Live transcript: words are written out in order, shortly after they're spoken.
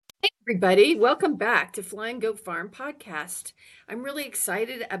Everybody, welcome back to Flying Goat Farm podcast. I'm really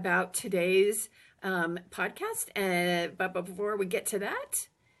excited about today's podcast, but before we get to that,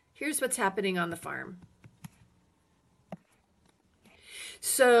 here's what's happening on the farm.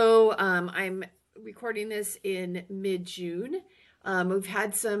 I'm recording this in mid-June. We've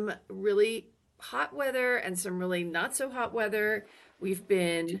had some really hot weather and some really not so hot weather. We've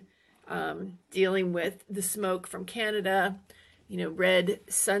been dealing with the smoke from Canada, red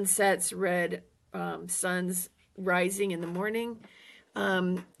sunsets, red suns rising in the morning.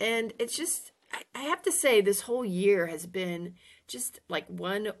 And it's just, I have to say, this whole year has been just like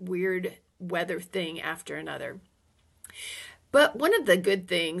one weird weather thing after another. But one of the good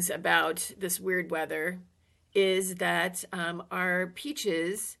things about this weird weather is that our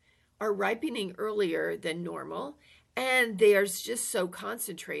peaches are ripening earlier than normal, and they are just so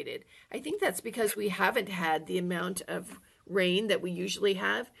concentrated. I think that's because we haven't had the amount of rain that we usually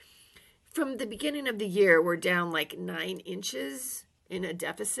have. From the beginning of the year, we're down like 9 inches in a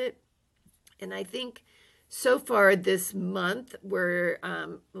deficit. And I think so far this month, we're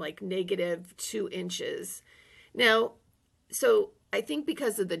like negative 2 inches. Now, so I think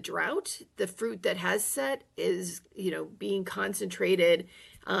because of the drought, the fruit that has set is, being concentrated,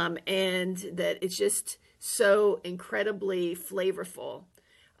 and that it's just so incredibly flavorful.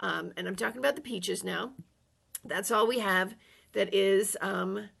 And I'm talking about the peaches now. That's all we have that is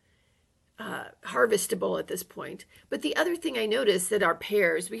harvestable at this point. But the other thing I noticed that our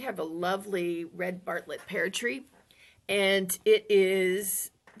pears, we have a lovely red Bartlett pear tree, and it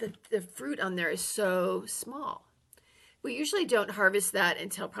is the fruit on there is so small. We usually don't harvest that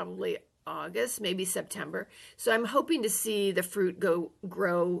until probably August, maybe September. So I'm hoping to see the fruit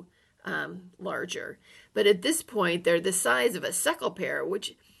grow larger. But at this point, they're the size of a suckle pear,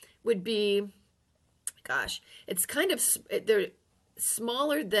 which would be, gosh, it's kind of, they're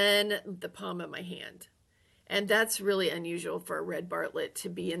smaller than the palm of my hand. And that's really unusual for a red Bartlett to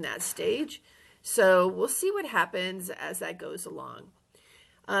be in that stage. So we'll see what happens as that goes along.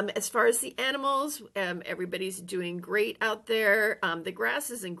 As far as the animals, everybody's doing great out there. The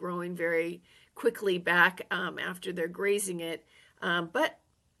grass isn't growing very quickly back after they're grazing it. But,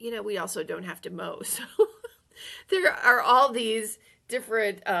 we also don't have to mow. So there are all these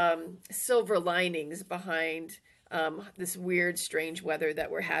different silver linings behind this weird, strange weather that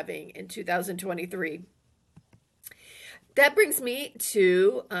we're having in 2023. That brings me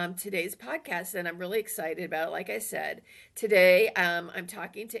to today's podcast, and I'm really excited about it. Like I said, today I'm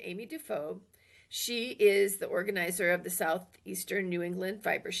talking to Amy Dufault. She is the organizer of the Southeastern New England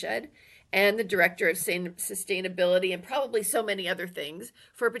Fiber Shed and the director of sustainability and probably so many other things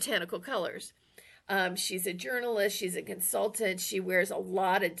for Botanical Colors. She's a journalist, she's a consultant, she wears a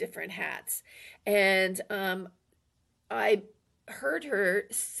lot of different hats. And I heard her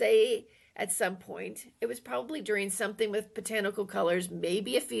say at some point, it was probably during something with Botanical Colors,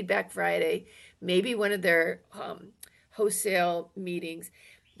 maybe a Feedback Friday, maybe one of their wholesale meetings,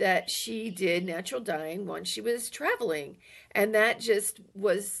 that she did natural dyeing when she was traveling. And that just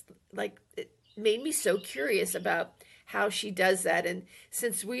was like, it made me so curious about how she does that. And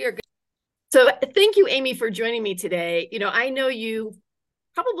since we are, so thank you, Amy, for joining me today. I know you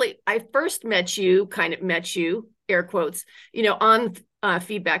probably, I first met you, air quotes, on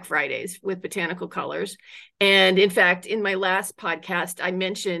Feedback Fridays with Botanical Colors. And in fact, in my last podcast, I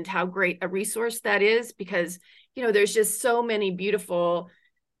mentioned how great a resource that is because, there's just so many beautiful,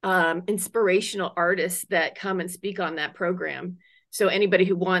 inspirational artists that come and speak on that program. So anybody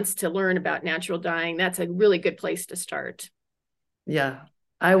who wants to learn about natural dyeing, that's a really good place to start. Yeah,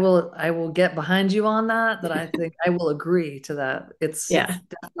 I will get behind you on that I think I will agree to that. It's Yeah.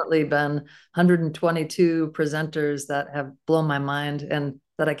 definitely been 122 presenters that have blown my mind and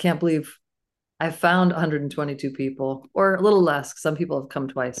that I can't believe I found 122 people or a little less. Some people have come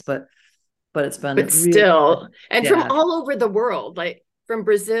twice, but it's been But really, still, and from yeah. all over the world, like from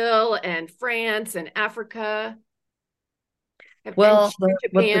Brazil and France and Africa and Well, what the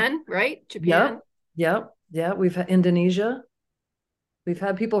Japan, right? Japan. yep, yep, yeah. We've had Indonesia. We've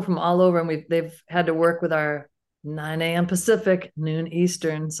had people from all over, and they've had to work with our 9 a.m. Pacific, noon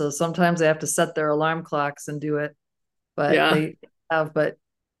Eastern. So sometimes they have to set their alarm clocks and do it. But Yeah. they have. But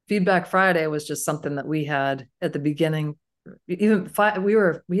Feedback Friday was just something that we had at the beginning. Even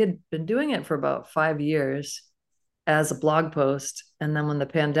we had been doing it for about 5 years as a blog post, and then when the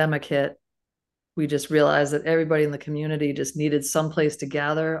pandemic hit, we just realized that everybody in the community just needed some place to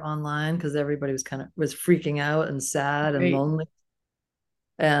gather online because everybody was freaking out and sad and Right. lonely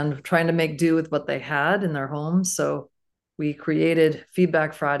and trying to make do with what they had in their homes. So we created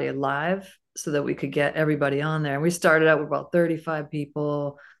Feedback Friday Live so that we could get everybody on there. And we started out with about 35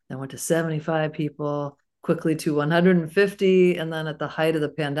 people. then went to 75 people, quickly to 150. And then at the height of the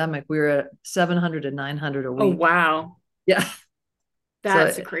pandemic, we were at 700 to 900 a Oh, week. wow. Yeah.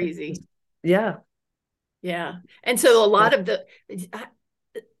 That's So, crazy. yeah. Yeah. And so a Yeah. lot of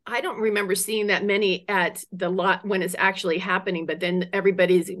I don't remember seeing that many at the lot when it's actually happening, but then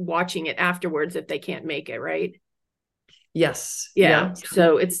everybody's watching it afterwards if they can't make it, right? Yes. Yeah. Yeah.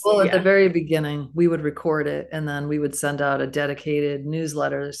 So it's, Well, at the yeah. very beginning, we would record it and then we would send out a dedicated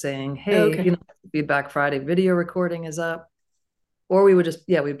newsletter saying, hey, Okay. Feedback Friday video recording is up. Or we would just,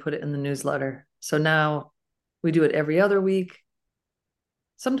 yeah, we'd put it in the newsletter. So now we do it every other week.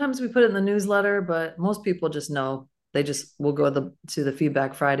 Sometimes we put it in the newsletter, but most people just know. They just will go to the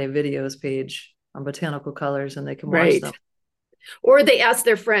Feedback Friday videos page on Botanical Colors and they can watch Right. them. Or they ask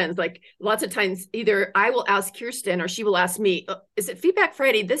their friends, like lots of times either I will ask Kirsten or she will ask me, is it Feedback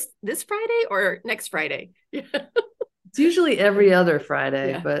Friday this Friday or next Friday? Yeah. It's usually every other Friday,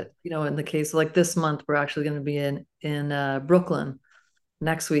 Yeah. but in the case like this month, we're actually going to be in Brooklyn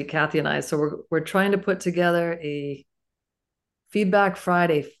next week, Kathy and I. So we're trying to put together a Feedback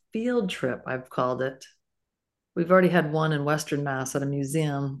Friday field trip, I've called it. We've already had one in Western Mass at a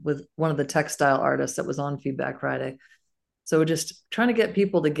museum with one of the textile artists that was on Feedback Friday. So we're just trying to get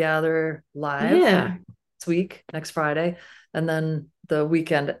people to gather live Yeah. this week, next Friday. And then the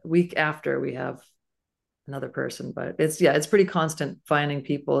week after, we have another person. But it's pretty constant finding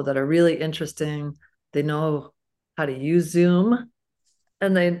people that are really interesting. They know how to use Zoom.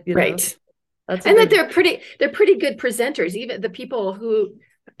 And Right. that's a And that big, they're pretty good presenters. Even the people who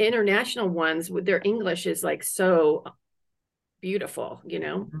international ones with their English is like so beautiful, you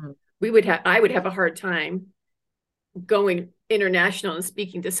know. I would have a hard time going international and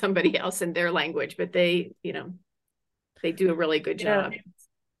speaking to somebody else in their language, but they do a really good yeah. job.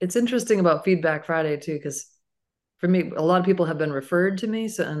 It's interesting about Feedback Friday too, because for me, a lot of people have been referred to me.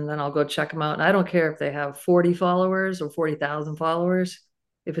 So, and then I'll go check them out. And I don't care if they have 40 followers or 40,000 followers.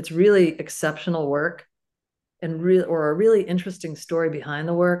 If it's really exceptional work and real or a really interesting story behind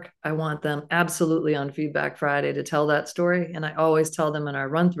the work, I want them absolutely on Feedback Friday to tell that story. And I always tell them in our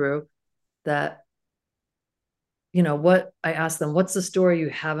run through that, what I ask them, what's the story you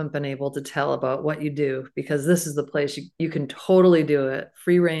haven't been able to tell about what you do? Because this is the place you can totally do it.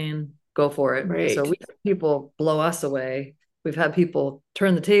 Free reign, go for it. So Right. we have people blow us away. We've had people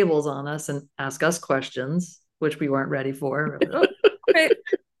turn the tables on us and ask us questions, which we weren't ready for. We're like, oh, great.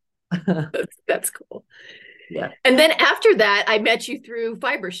 That's cool. Yeah. And then after that, I met you through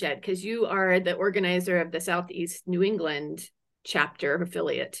Fibershed because you are the organizer of the Southeast New England chapter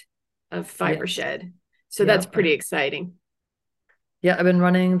affiliate of Yes. Fibershed. So that's Yeah. pretty exciting. Yeah. I've been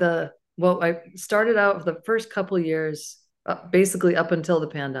running I started out the first couple of years, basically up until the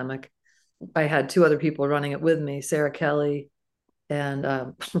pandemic. I had two other people running it with me, Sarah Kelly and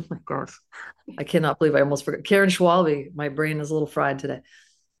oh my gosh, I cannot believe I almost forgot Karen Schwalbe. My brain is a little fried today,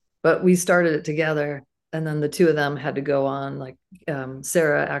 but we started it together, and then the two of them had to go on. Like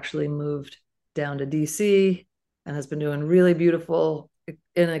Sarah actually moved down to DC and has been doing really beautiful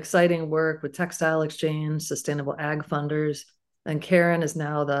and exciting work with Textile Exchange, Sustainable Ag Funders, and Karen is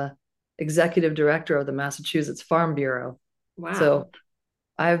now the executive director of the Massachusetts Farm Bureau. Wow. So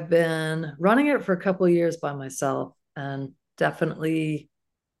I've been running it for a couple of years by myself and definitely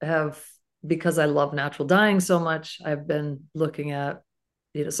have, because I love natural dyeing so much, I've been looking at,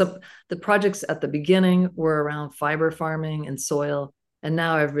 some the projects at the beginning were around fiber farming and soil. And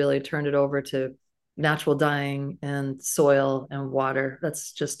now I've really turned it over to natural dyeing and soil and water.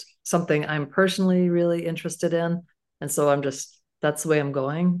 That's just something I'm personally really interested in. And so that's the way I'm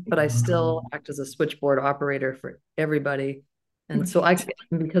going. But I still act as a switchboard operator for everybody. And so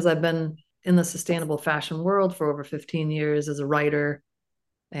because I've been in the sustainable fashion world for over 15 years as a writer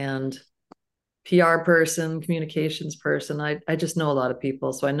and PR person, communications person. I just know a lot of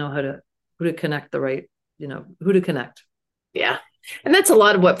people, so I know who to connect the right, who to connect. Yeah. And that's a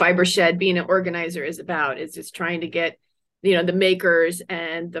lot of what Fibershed being an organizer is about, is just trying to get, the makers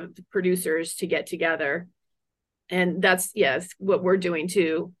and the producers to get together. And that's, yes, what we're doing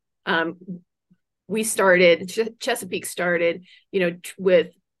too. Um, Chesapeake started, with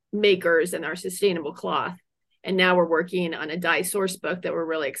makers and our sustainable cloth. And now we're working on a dye source book that we're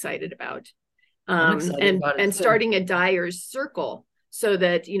really excited about. I'm excited and about it and too. starting a dyer's circle so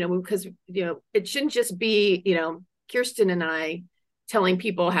that because it shouldn't just be Kirsten and I telling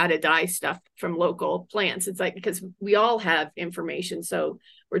people how to dye stuff from local plants. It's like, because we all have information, so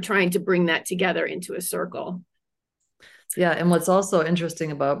we're trying to bring that together into a circle. Yeah, and what's also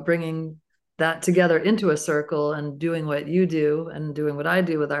interesting about bringing that together into a circle and doing what you do and doing what I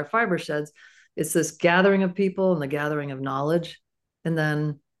do with our fiber sheds, it's this gathering of people and the gathering of knowledge. And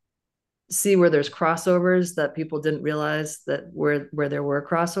then see where there's crossovers that people didn't realize that where there were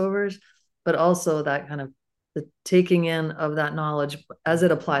crossovers, but also that kind of the taking in of that knowledge as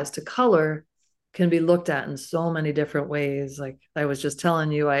it applies to color can be looked at in so many different ways. Like I was just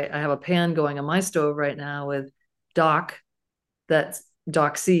telling you, I have a pan going on my stove right now with dock that's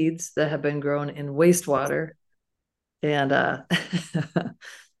dock seeds that have been grown in wastewater, and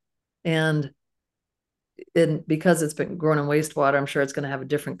and because it's been grown in wastewater, I'm sure it's going to have a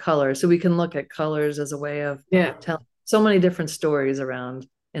different color. So we can look at colors as a way of Yeah. telling so many different stories around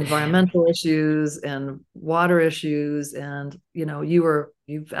environmental issues and water issues. And,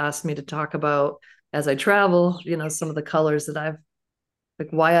 you've asked me to talk about as I travel, some of the colors that I've like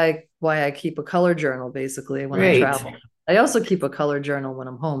why I keep a color journal basically when I Right. travel. I also keep a color journal when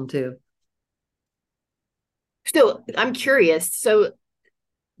I'm home too. So I'm curious. So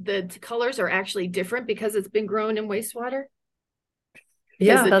the colors are actually different because it's been grown in wastewater? Because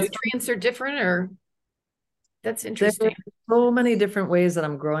Yeah, the that's nutrients are different, or that's there are interesting. so many different ways that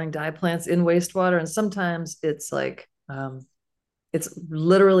I'm growing dye plants in wastewater. And sometimes it's like it's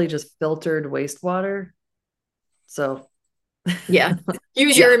literally just filtered wastewater. So Yeah.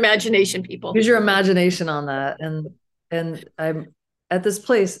 Use your yeah, imagination, people. use your imagination on that. And I'm at this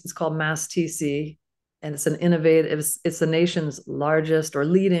place, it's called Mass TC, and it's the nation's largest or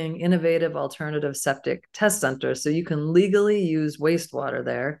leading innovative alternative septic test center. So you can legally use wastewater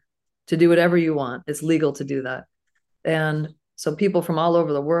there to do whatever you want. It's legal to do that. And so people from all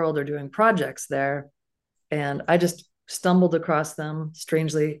over the world are doing projects there. And I just stumbled across them.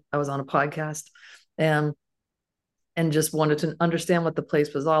 Strangely, I was on a podcast and just wanted to understand what the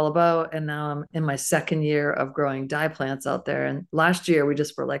place was all about. And now I'm in my second year of growing dye plants out there. And last year we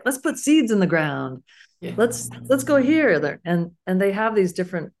just were like, let's put seeds in the ground. Yeah. Let's go here. And they have these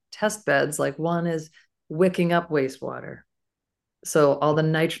different test beds. Like one is wicking up wastewater. So all the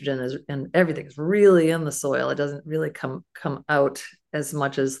nitrogen is and everything is really in the soil. It doesn't really come out as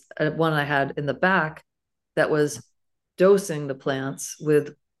much as one I had in the back that was dosing the plants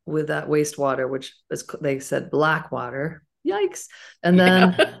with that wastewater, which is they said black water. Yikes! And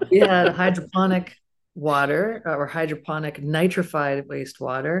then Yeah. we had hydroponic water or hydroponic nitrified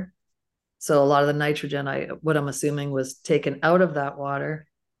wastewater. So a lot of the nitrogen, what I'm assuming was taken out of that water,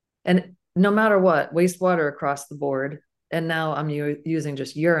 and no matter what, wastewater across the board. And now I'm using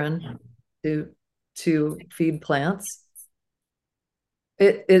just urine to feed plants.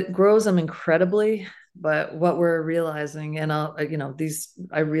 It grows them incredibly, but what we're realizing, and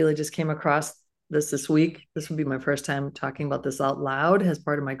I really just came across this week. This would be my first time talking about this out loud as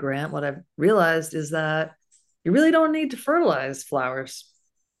part of my grant. What I've realized is that you really don't need to fertilize flowers.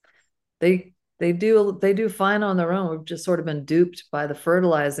 They do fine on their own. We've just sort of been duped by the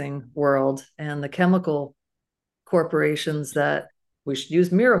fertilizing world and the chemical corporations that we should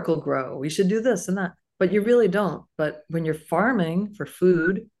use Miracle Grow, we should do this and that, but you really don't. But when you're farming for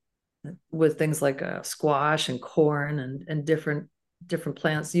food with things like squash and corn and different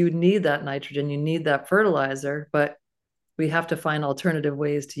plants, you need that nitrogen, you need that fertilizer, but we have to find alternative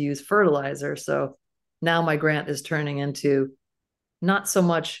ways to use fertilizer. So now my grant is turning into not so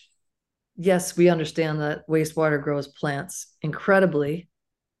much, yes, we understand that wastewater grows plants incredibly,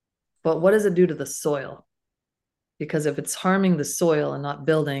 but what does it do to the soil? Because if it's harming the soil and not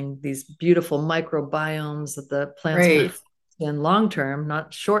building these beautiful microbiomes that the plants can Right. have in long term,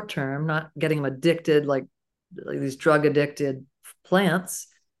 not short term, not getting them addicted like these drug addicted plants.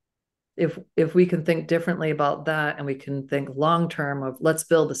 If we can think differently about that and we can think long term of let's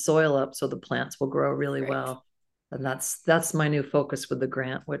build the soil up so the plants will grow really Right. well. And that's my new focus with the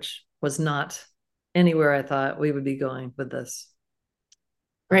grant, which was not anywhere I thought we would be going with this.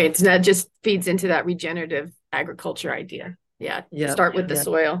 Right. So that just feeds into that regenerative agriculture idea. Yeah. Yeah. Start with the Yeah.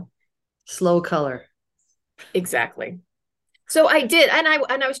 soil. Slow color. Exactly. So I did, and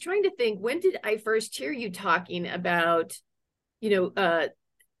I was trying to think, when did I first hear you talking about, you know,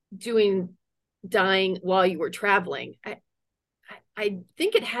 doing dyeing while you were traveling? I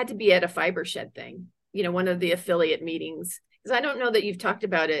think it had to be at a fiber shed thing, one of the affiliate meetings, because I don't know that you've talked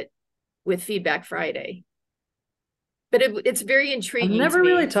about it with Feedback Friday, but it's very I've intriguing to never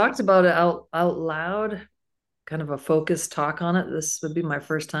really me. talked about it out loud, kind of a focused talk on it. This would be my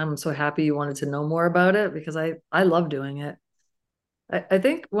first time. I'm so happy you wanted to know more about it because I love doing it. I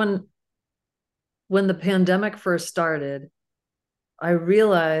think when the pandemic first started, I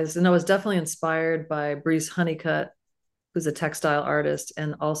realized, and I was definitely inspired by Brees Honeycutt, who's a textile artist,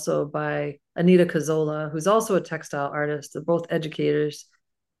 and also by Anita Cazzola, who's also a textile artist. They're both educators.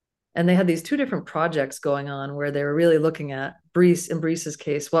 And they had these two different projects going on where they were really looking at in Brees's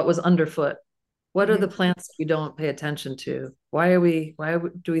case, what was underfoot. What are the Mhm. plants that we don't pay attention to?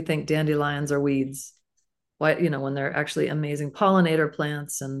 Do we think dandelions are weeds? Why, when they're actually amazing pollinator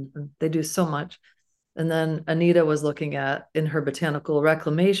plants and they do so much. And then Anita was looking at, in her botanical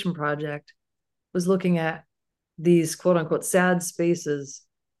reclamation project, was looking at these quote unquote sad spaces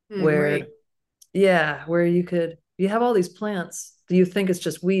where, Right. yeah, where you have all these plants. Do you think it's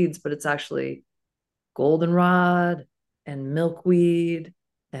just weeds, but it's actually goldenrod and milkweed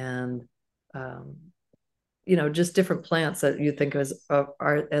and um, just different plants that you think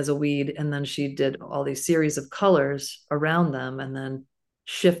are as a weed. And then she did all these series of colors around them, and then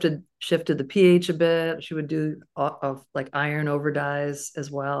shifted the pH a bit. She would do of like iron over dyes as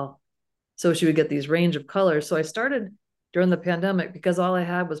well. So she would get these range of colors. So I started during the pandemic, because all I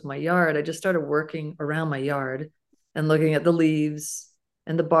had was my yard. I just started working around my yard and looking at the leaves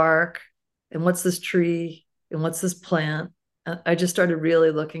and the bark and what's this tree and what's this plant. I just started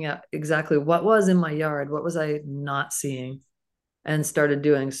really looking at exactly what was in my yard, what was I not seeing, and started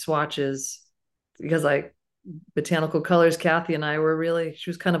doing swatches because botanical colors, Kathy and I were really,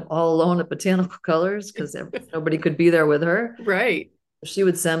 she was kind of all alone at botanical colors because nobody could be there with her. Right.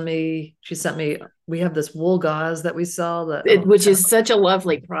 She sent me, we have this wool gauze that we sell that, Which is such a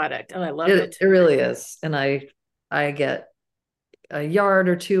lovely product. Oh, I love it, it. it really is. And I get a yard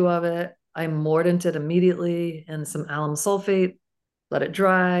or two of it. I mordant it immediately in some alum sulfate, let it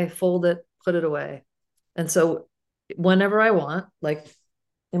dry, fold it, put it away. And so whenever I want, like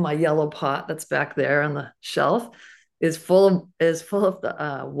in my yellow pot that's back there on the shelf, is full of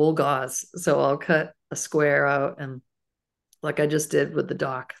the wool gauze. So I'll cut a square out, and like I just did with the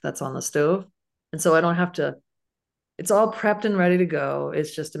dock that's on the stove. And so I don't have to, it's all prepped and ready to go.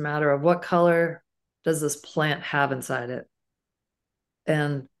 It's just a matter of what color does this plant have inside it.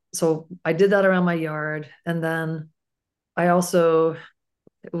 And so I did that around my yard. And then I also,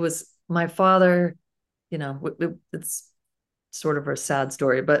 it was my father, it's sort of a sad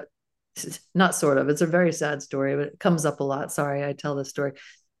story, but not sort of, it's a very sad story, but it comes up a lot. Sorry, I tell this story.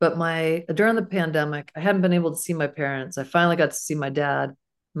 But during the pandemic, I hadn't been able to see my parents. I finally got to see my dad.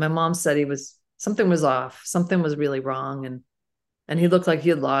 My mom said something was off, something was really wrong, and he looked like he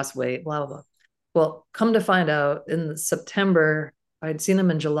had lost weight, blah, blah, blah. Well, come to find out, in September, I'd seen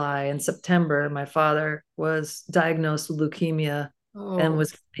him in July. In September, my father was diagnosed with leukemia and Oh,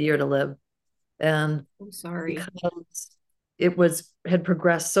 was a year to live. And I'm sorry. because had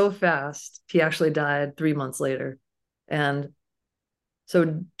progressed so fast, he actually died 3 months later. And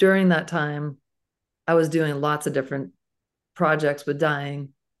so during that time, I was doing lots of different projects with dying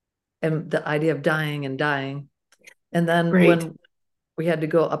and the idea of dying and dying. And then Right. when we had to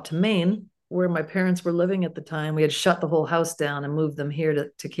go up to Maine, where my parents were living at the time, we had shut the whole house down and moved them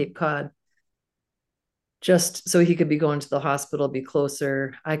here to Cape Cod, just so he could be going to the hospital, be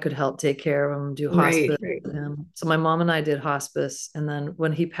closer. I could help take care of him, do Right. hospice with him. So my mom and I did hospice. And then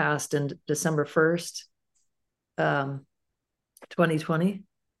when he passed in December 1st, 2020,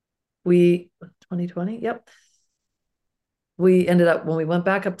 we 2020, yep. We ended up, when we went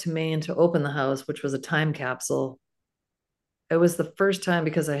back up to Maine to open the house, which was a time capsule, it was the first time,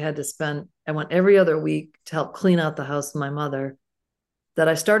 because I went every other week to help clean out the house with my mother, that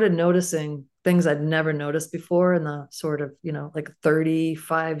I started noticing things I'd never noticed before in the sort of, like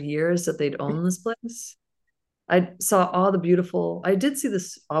 35 years that they'd owned this place. I did see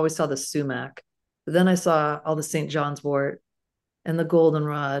this, always saw the sumac, but then I saw all the St. John's wort and the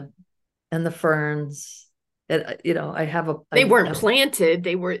goldenrod and the ferns. I have They weren't planted.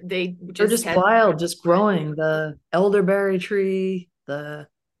 They they're just just had wild, just growing. The elderberry tree, I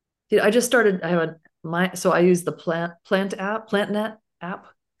just started, so I use the PlantNet app.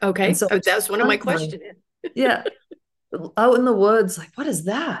 And okay. so Oh, that's one of my constantly, questions. yeah, out in the woods, like, what is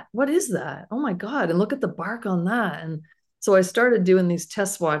that? What is that? Oh my God. And look at the bark on that. And so I started doing these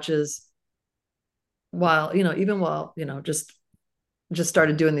test watches even while, just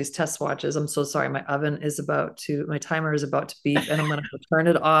started doing these test watches. I'm so sorry. My timer is about to beep, and I'm going to turn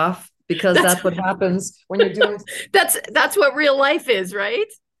it off because That's that's what happens when you're doing that's what real life is, right?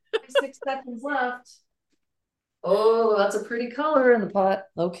 6 seconds left. Oh, that's a pretty color in the pot.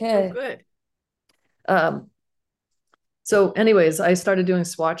 Oh, Okay. good. Um, so anyways, I started doing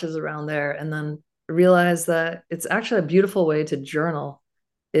swatches around there, and then realized that it's actually a beautiful way to journal,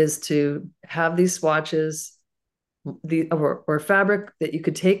 is to have these swatches, or fabric that you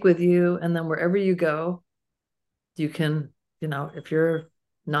could take with you, and then wherever you go, you can, if you're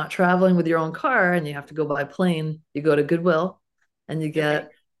not traveling with your own car and you have to go by plane, you go to Goodwill and you Okay.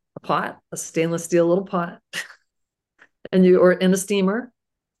 get a pot, a stainless steel little pot, or in a steamer,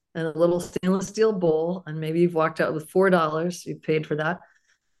 and a little stainless steel bowl, and maybe you've walked out with $4, you've paid for that,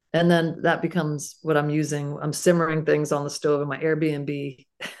 And then that becomes what I'm using. I'm simmering things on the stove in my Airbnb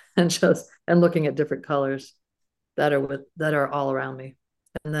and looking at different colors that are all around me.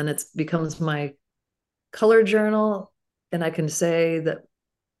 And then it becomes my color journal. And I can say that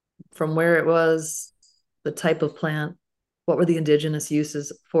from where it was, the type of plant, what were the indigenous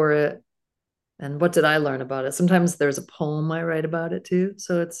uses for it, and what did I learn about it. Sometimes there's a poem I write about it too.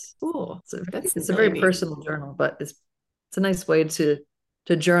 So Cool. That's it's a really very neat. personal journal, but it's a nice way to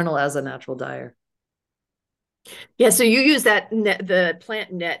journal as a natural dyer. Yeah, so you use that net, the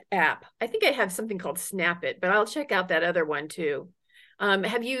Plant Net app. I think I have something called Snap It, but I'll check out that other one too.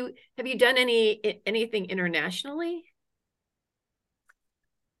 Have you done anything internationally?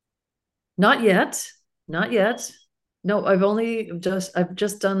 Not yet. Not yet. No, I've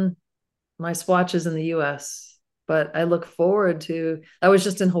just done my swatches in the US, but I look forward to I was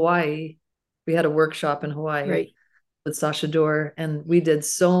just in Hawaii. We had a workshop in Hawaii Right. with Sasha Dorr, and we did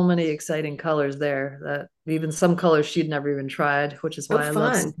so many exciting colors there that even some colors she'd never even tried, which is Oh, why I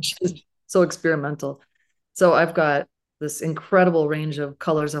love fun. she's so experimental. So I've got this incredible range of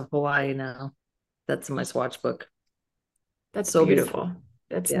colors of Hawaii now. That's in my swatch book. That's So beautiful. beautiful.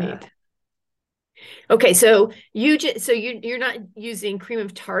 That's Yeah. neat. Okay, so you're not using cream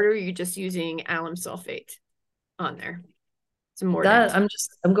of tartar, you're just using alum sulfate on there. It's a That mordant.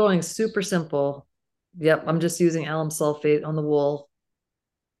 I'm going super simple. Yep, I'm just using alum sulfate on the wool.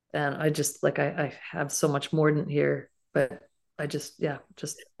 And I just like I have so much mordant here, but I just yeah,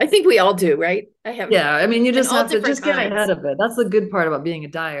 just I think we all do, right? I have, yeah, I mean you and just all have to different just get ahead kinds. of it. That's the good part about being a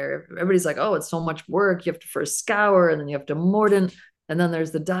dyer. Everybody's like, "Oh, it's so much work. You have to first scour and then you have to mordant and then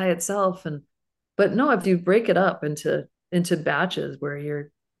there's the dye itself." And but no, if you break it up into batches where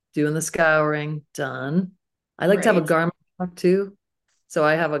you're doing the scouring, done. I like to have a Right. garment rack too. So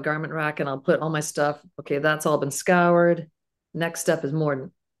I have a garment rack and I'll put all my stuff. Okay, that's all been scoured. Next step is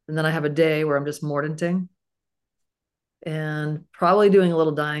mordant. And then I have a day where I'm just mordanting and probably doing a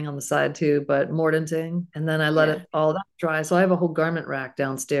little dyeing on the side too, but mordanting. And then I let Yeah. it all that dry. So I have a whole garment rack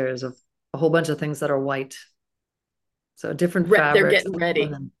downstairs of a whole bunch of things that are white. So different They're fabrics. getting And ready.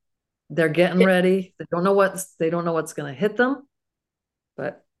 then they're getting ready. They don't know what's going to hit them,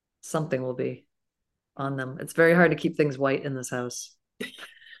 but something will be on them. It's very hard to keep things white in this house.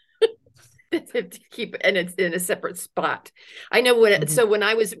 To keep, and it's in a separate spot. I know what, Mhm. so when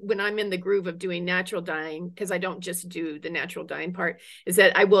I'm in the groove of doing natural dyeing, because I don't just do the natural dyeing part, is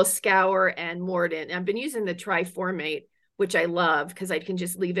that I will scour and mordant. I've been using the triformate, which I love because I can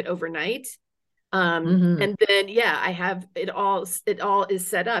just leave it overnight. Mhm. And then yeah, I have it all is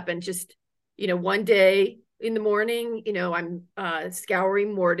set up, and just, one day in the morning, I'm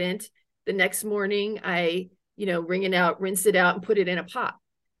scouring mordant. The next morning I, rinse it out and put it in a pot.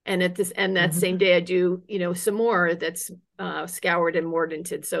 And that same Mhm. day I do, some more that's scoured and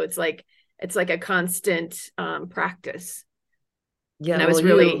mordanted. So it's like a constant practice. Yeah, And I well, was you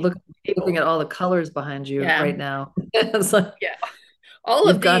really looking able. at all the colors behind you Yeah. right now. It's like Yeah. All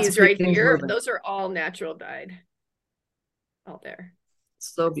you've of got to these keep right things here, moving. those are all natural dyed out there.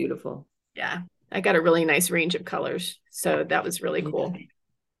 So beautiful. Yeah. I got a really nice range of colors. So that was really Yeah. cool.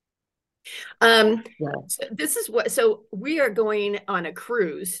 Um, Yeah. so we are going on a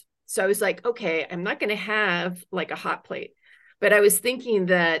cruise. So I was like, okay, I'm not going to have like a hot plate, but I was thinking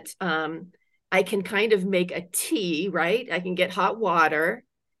that I can kind of make a tea, right? I can get hot water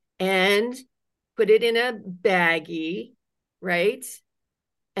and put it in a baggie, right?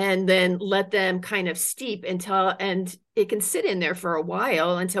 And then let them kind of steep and it can sit in there for a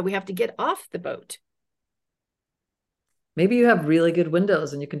while until we have to get off the boat. Maybe you have really good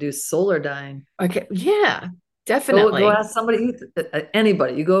windows and you can do solar dyeing. Okay. Yeah, Go definitely. ask somebody,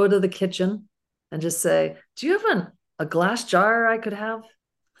 anybody. You go to the kitchen and just say, "Do you have a glass jar I could have?"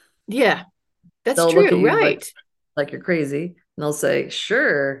 Yeah, that's They'll look true. at you Right. like you're crazy, and they'll say,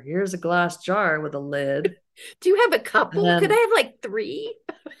 "Sure, here's a glass jar with a lid." Do you have a And couple? Could I then have like three?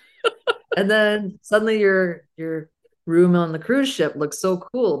 suddenly your room on the cruise ship looks so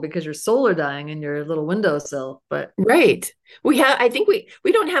cool because you're solar dyeing in your little windowsill. But Right. I think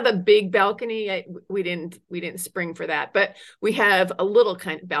we don't have a big balcony. We didn't spring for that, but we have a little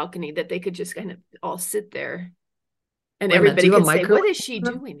kind of balcony that they could just kind of all sit there and wait a minute, do everybody you have a could say, microwave "What is in she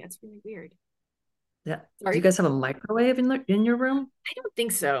your room? doing?" That's really weird. Yeah. Do you Sorry. guys have a microwave in your room? I don't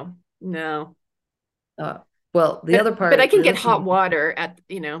think so. No. Uh, well, the other But I part, can the get other thing, hot water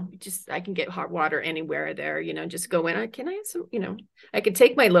just I can get hot water anywhere there, just go in. Can I have some, I could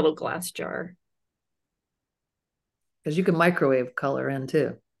take my little glass jar. because you can microwave color in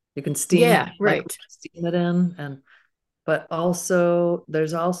too. You can Yeah, microwave right. steam it in, and but also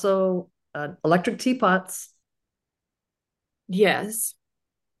there's also electric teapots. Yes.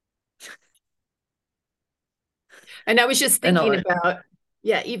 And I was just I know, thinking right? about,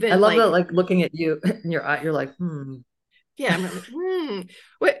 yeah, I even love that, like, like looking at you in your eye, you're like, yeah, I'm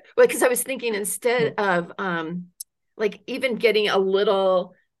like, because I was thinking instead of like even getting a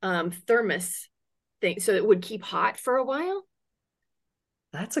little thermos thing so it would keep hot for a while.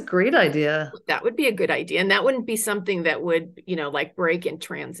 that's a great idea. That would be a good idea. And that wouldn't be something that would, like break in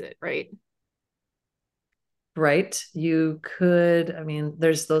transit, right? Right? You could, I mean,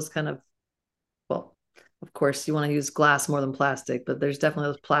 there's those kind of, well, of course, you want to use glass more than plastic, but there's definitely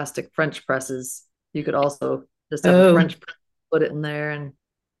those plastic French presses. You could also just have a Oh, French press, put it in there, and it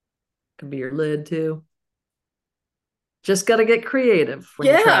could be your lid too. Just got to get creative when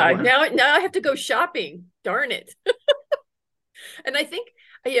you're yeah. traveling. Now I have to go shopping. Darn it. And I think,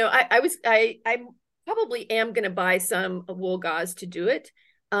 I probably am going to buy some wool gauze to do it.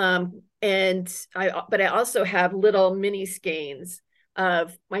 But I also have little mini skeins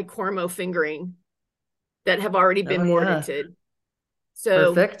of my Cormo fingering that have already Oh been yeah, mordanted.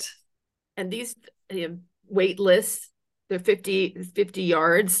 So, perfect. and these weightless, they're 50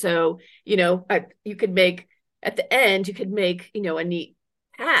 yards. So, you could make at the end, you could make, a neat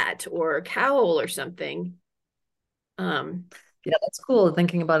hat or a cowl or something. Um, Yeah, that's cool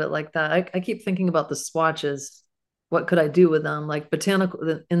thinking about it like that. I keep thinking about the swatches. What could I do with them? Like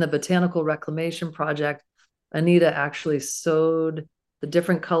botanical in the botanical reclamation project, Anita actually sewed the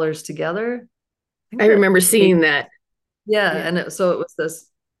different colors together. I I think that remember they, seeing that. yeah, Yeah, and so it was this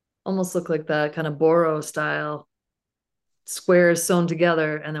almost looked like that kind of Boro style squares sewn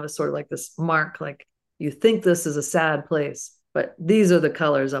together, and it was sort of like this mark, like you think this is a sad place, but these are the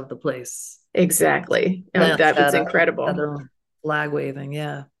colors of the place. exactly. Plants That was had incredible. their own flag waving.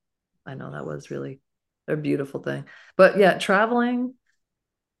 Yeah, I know that was really a beautiful thing. But yeah, traveling,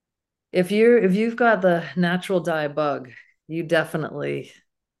 if you've got the natural dye bug, you definitely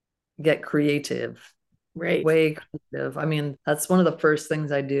get creative, Right. way creative. I mean, that's one of the first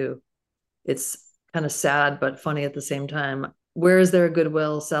things I do. It's kind of sad but funny at the same time. Where is there a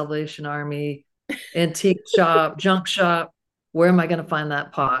Goodwill, Salvation Army, antique shop, junk shop? Where am I going to find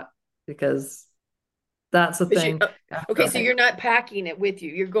that pot? Because that's the Because thing. okay, so you're not packing it with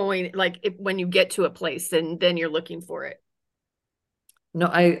you. You're going like when you get to a place, and then you're looking for it. No,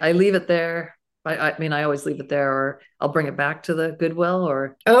 I leave it there. I mean, I always leave it there, or I'll bring it back to the Goodwill,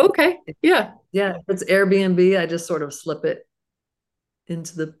 or Oh, okay. Yeah. yeah, if it's Airbnb, I just sort of slip it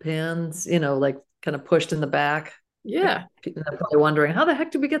into the pans, like kind of pushed in the back. Like Yeah. people are probably wondering, how the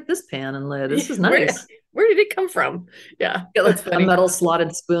heck did we get this pan and lid? This is Where nice. where did it come from? Yeah, that's Get a funny. metal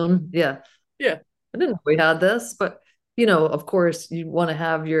slotted spoon. Yeah. Yeah. I didn't know we had this, but of course you want to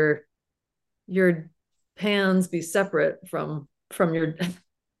have your pans be separate from your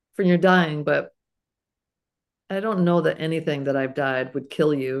from your dyeing, but I don't know that anything that I've dyed would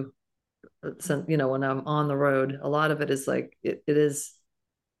kill you. Since when I'm on the road, a lot of it is like it is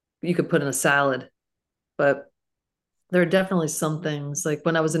you could put in a salad, but there are definitely some things like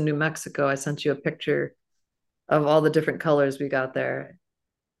when I was in New Mexico, I sent you a picture of all the different colors we got there.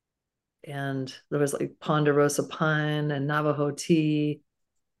 And there was like ponderosa pine and Navajo tea,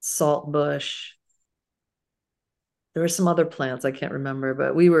 salt bush. There were some other plants I can't remember,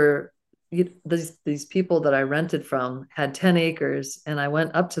 but these people that I rented from had 10 acres, and I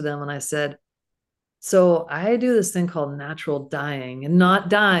went up to them and I said, "So I do this thing called natural dyeing, and not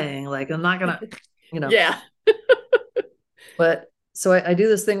dying, like I'm not gonna, you know, Yeah. but so I do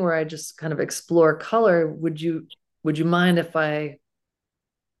this thing where I just kind of explore color. Would you mind if I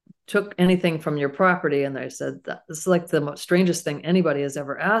took anything from your property?" And they said, "This is like the most strangest thing anybody has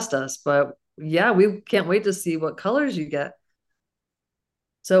ever asked us, but yeah, we can't wait to see what colors you get."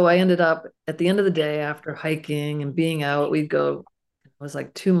 So I ended up at the end of the day, after hiking and being out, we'd go, it was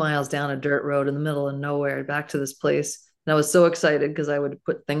like 2 miles down a dirt road in the middle of nowhere back to this place. And I was so excited because I would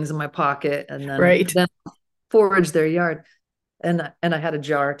put things in my pocket and then Right. then forage their yard. And I had a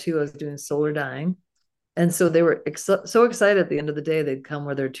jar too. I was doing solar dyeing. And so they were so excited at the end of the day, they'd come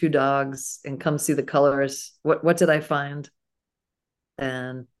with their two dogs and come see the colors. What did I find?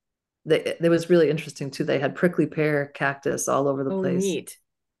 And it was really interesting too. They had prickly pear cactus all over the Oh, place. neat.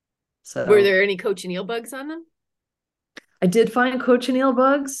 Were So there any cochineal bugs on them? I did find cochineal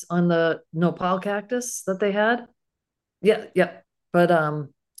bugs on the nopal cactus that they had. Yeah, yeah. But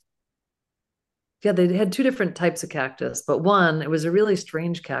yeah, they had two different types of cactus, but one, it was a really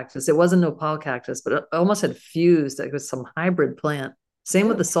strange cactus. It wasn't nopal cactus, but it almost had fused. It was some hybrid plant. Same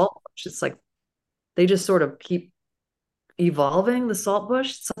with Oh, the salt bush. It's like they just sort of keep evolving the salt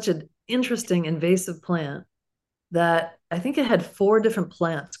bush. Such an interesting invasive plant that I think it had four different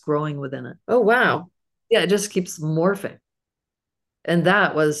plants growing within it. oh wow. Yeah, it just keeps morphing. And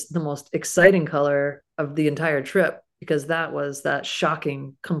that was the most exciting color of the entire trip because that was that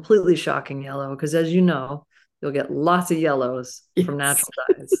shocking, completely shocking yellow. Because as you know, you'll get lots of yellows from Yes. natural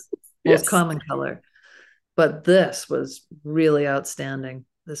dyes, most Yes. common color. But this was really outstanding.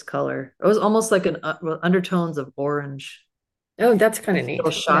 This color, it was almost like an undertones of orange. Oh, that's kind of It's still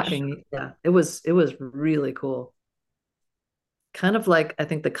neat. Yeah. shocking. Yeah, it was really cool. Kind of like I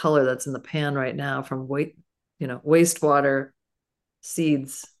think the color that's in the pan right now from wastewater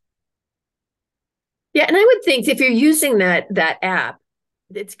seeds. Yeah, and I would think if you're using that app,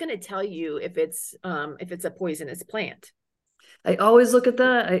 it's going to tell you if it's a poisonous plant. I always look at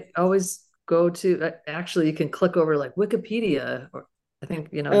that. I always go to actually you can click over like Wikipedia or I think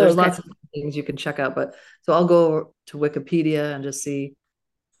Oh, there's okay. lots of things you can check out, but so I'll go to Wikipedia and just see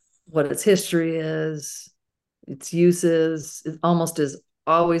what its history is, its uses. It almost is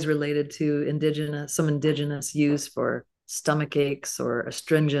always related to some indigenous use for stomach aches or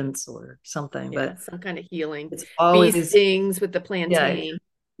astringents or something, Yeah, but some kind of healing. it's Bee always stings with the yeah, plantain.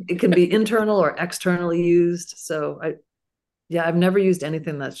 it can be internal or externally used. So yeah, I've never used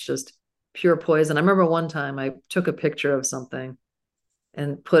anything that's just pure poison. I remember one time I took a picture of something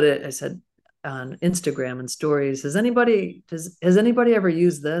and put it, I said on Instagram and stories, has anybody ever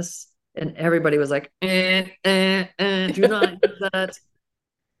used this? And everybody was like, do not use that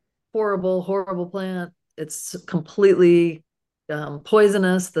horrible, horrible plant. It's completely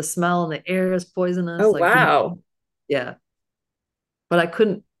poisonous. The smell in the air is Oh, poisonous. Like, wow. yeah. But I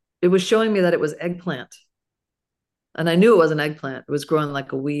couldn't, it was showing me that it was eggplant. And I knew it was an eggplant. It was growing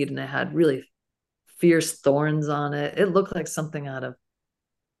like a weed and it had really fierce thorns on it. It looked like something out of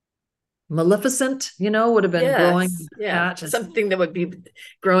Maleficent, would have been growing in Yes. the Yeah. patches. Something that would be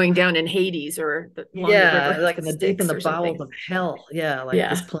growing down in Hades or along the Yeah, river like in the deep in Styx the or bowels something. of hell. Yeah, like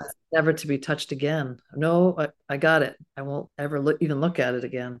this Yeah. plant never to be touched again. No, I got it. I won't ever even look at it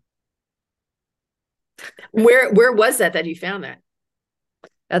again. Where was that you found that?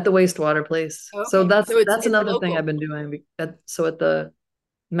 At the wastewater place. So Okay. that's So that's it's another thing I've local. been doing. So at the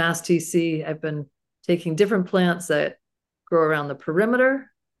Mass TC, I've been taking different plants that grow around the perimeter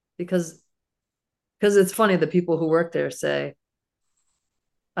because it's funny the people who work there say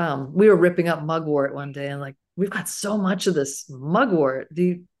we were ripping up mugwort one day and like we've got so much of this mugwort. Have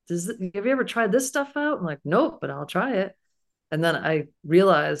you ever tried this stuff out? I'm like, nope, but I'll try it. And then I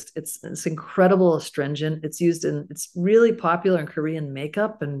realized it's incredible astringent. It's really popular in Korean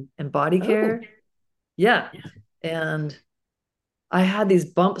makeup and body Oh, care. Yeah. And I had these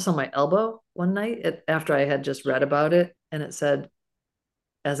bumps on my elbow one night after I had just read about it and it said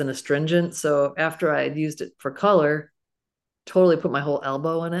as an astringent. So after I had used it for color, totally put my whole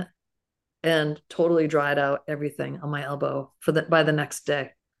elbow in it and totally dried out everything on my elbow by the next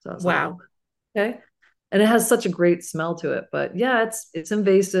day. So I was like, wow. okay. And it has such a great smell to it. But yeah, it's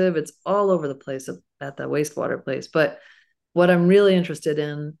invasive. It's all over the place at the wastewater place. But what I'm really interested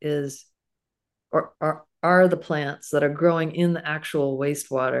in is are the plants that are growing in the actual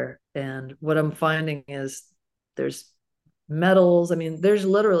wastewater. And what I'm finding is there's metals. I mean, they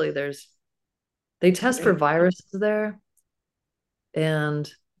test for Okay. viruses there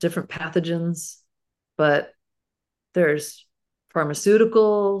and different pathogens, but there's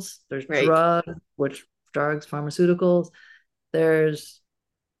pharmaceuticals, there's Right. pharmaceuticals, there's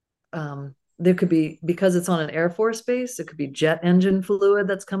there could be because it's on an Air Force base, it could be jet engine fluid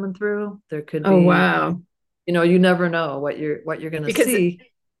that's coming through. There could Oh, be, wow. you never know what you're gonna Because see.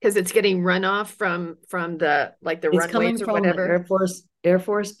 it's getting runoff from the like the It's coming runways or from the whatever. Air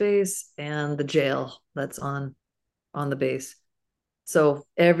Force base and the jail that's on the base. So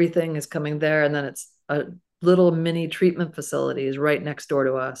everything is coming there, and then it's a little mini treatment facility is right next door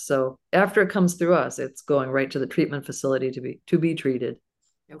to us. So after it comes through us, it's going right to the treatment facility to be treated.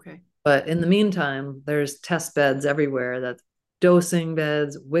 Okay. But in the meantime, there's test beds everywhere. That's dosing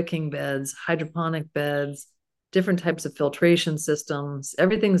beds, wicking beds, hydroponic beds, different types of filtration systems.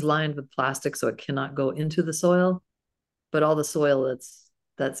 Everything's lined with plastic so it cannot go into the soil. But all the soil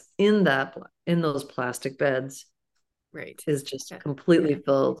that's in those plastic beds Right. is just Yeah. completely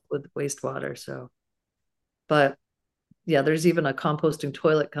filled with wastewater. So, but yeah, there's even a composting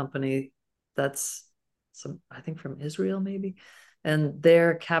toilet company that's I think from Israel maybe, and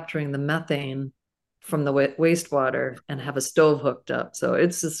they're capturing the methane from the wastewater and have a stove hooked up. So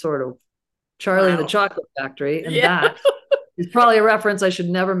it's this sort of Charlie and the Wow. Chocolate Factory, and Yeah. that is probably a reference I should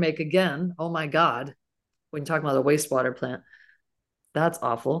never make again. Oh my God, when you talk about a wastewater plant, that's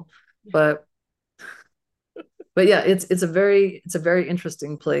awful. But yeah, it's a very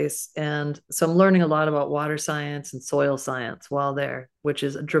interesting place, and so I'm learning a lot about water science and soil science while there, which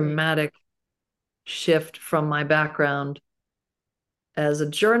is a Great. dramatic shift from my background as a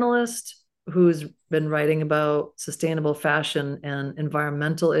journalist who's been writing about sustainable fashion and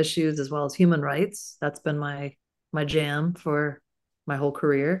environmental issues as well as human rights. That's been my jam for my whole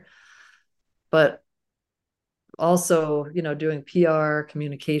career. But also, doing PR,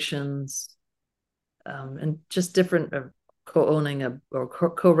 communications, and just different co-owning or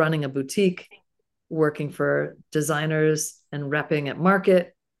co-running a boutique, working for designers and repping at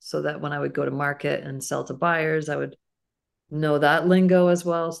market, so that when I would go to market and sell to buyers, I would know that lingo as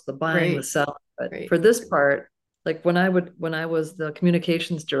well. So the buying, the Right. selling. But Right. for this part, like when I was the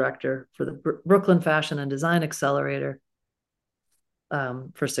communications director for the Brooklyn Fashion and Design Accelerator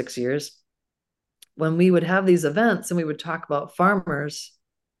for 6 years, when we would have these events and we would talk about farmers,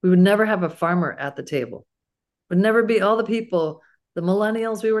 we would never have a farmer at the table. Would never be all the people, the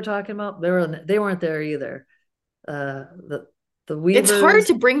millennials we were talking about. They weren't there either. The It's hard weavers.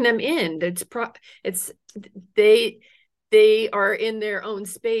 to bring them in. It's they they are in their own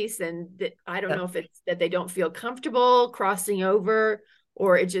space, and I don't Yeah, know if it's that they don't feel comfortable crossing over,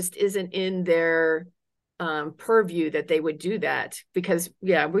 or it just isn't in their purview that they would do that. Because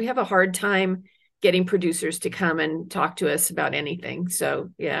yeah, we have a hard time getting producers to come and talk to us about anything. So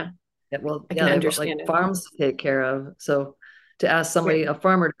yeah, well, I yeah, can they have like understand it. farms to take care of. So to ask somebody, Right. a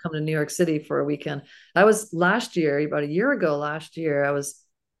farmer, to come to New York City for a weekend. I was last year, about a year ago, last year, I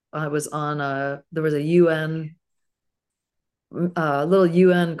was on there was a UN, little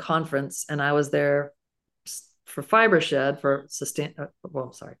UN conference, and I was there for Fiber Shed for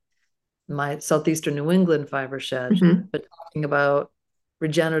well, sorry, my Southeastern New England Fiber Shed, Mm-hmm. but talking about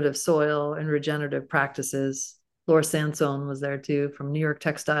regenerative soil and regenerative practices. Laura Sansone was there too from New York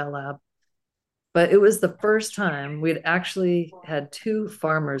Textile Lab. But it was the first time we'd actually had two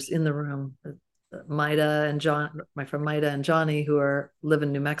farmers in the room, Maida and John, my friend Maida and Johnny, who live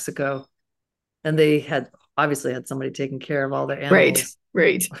in New Mexico, and they had obviously had somebody taking care of all their Right. animals.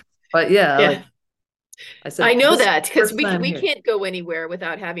 Right. But yeah, Yeah. like I said, I know this is that the because first time we here. can't go anywhere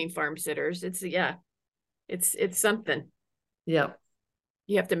without having farm sitters. It's yeah, it's something. Yeah,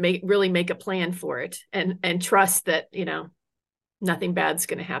 You have to really make a plan for it, and trust that, nothing bad's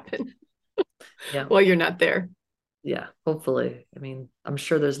going to happen yeah, while you're not there. yeah. Hopefully, I mean, I'm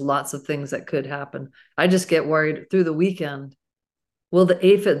sure there's lots of things that could happen. I just get worried through the weekend. Will the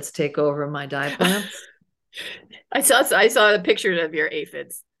aphids take over my dye plants? I saw the pictures of your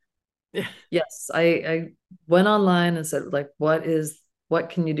aphids. Yes, I went online and said, like, what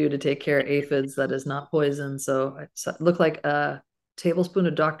can you do to take care of aphids that is not poison? So it looked like a tablespoon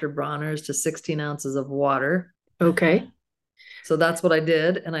of Dr. Bronner's to 16 ounces of water. Okay. So that's what I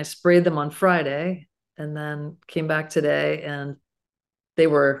did, and I sprayed them on Friday, and then came back today, and they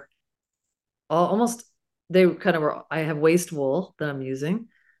were almost, they kind of were. I have waste wool that I'm using,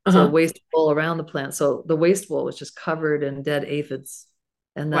 so Uh-huh. waste wool around the plant. So the waste wool was just covered in dead aphids,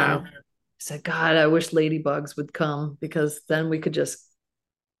 and then Wow. said, God, I wish ladybugs would come, because then we could just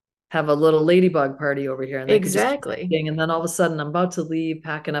have a little ladybug party over here and they could just keep Exactly. eating. And then all of a sudden I'm about to leave,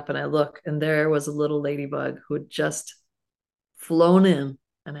 packing up, and I look, and there was a little ladybug who had just flown in.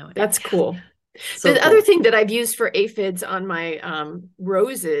 And I went, That's yes, cool. so The other cool. thing that I've used for aphids on my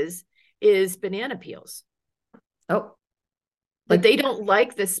roses is banana peels. Oh, That like they don't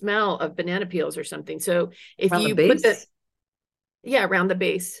like the smell of banana peels or something. So if around the you put the base. yeah, around the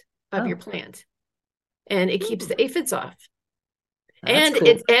base of your Oh, plant, and it keeps hmm, the aphids off. that's And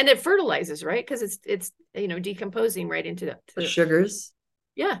cool. it fertilizes, right? Because it's decomposing right into The to sugars.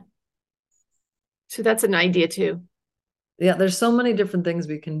 yeah. So that's an idea too. Yeah, there's so many different things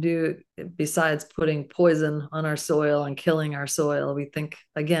we can do besides putting poison on our soil and killing our soil. We think,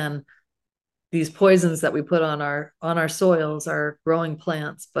 again, these poisons that we put on our soils are growing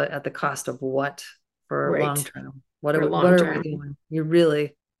plants, but at the cost of what for long Right. term? What are For what long are we term. doing? You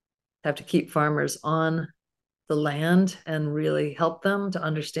really have to keep farmers on the land and really help them to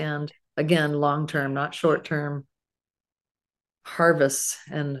understand, again, long term, not short term harvests.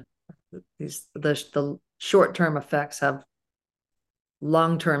 And the short term effects have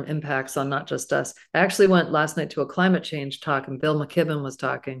long term impacts on not just us. I actually went last night to a climate change talk, and Bill McKibben was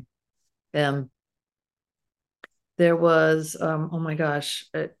talking. And there was, oh my gosh,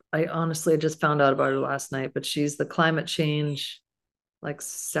 I honestly just found out about her last night, but she's the climate change like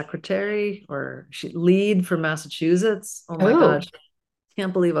secretary, or she lead for Massachusetts. Oh my Oh, gosh,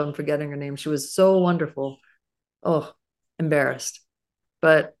 can't believe I'm forgetting her name. She was so wonderful. Oh, embarrassed.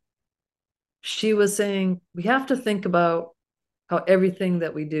 But she was saying we have to think about how everything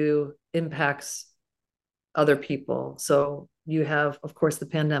that we do impacts other people. So you have, of course, the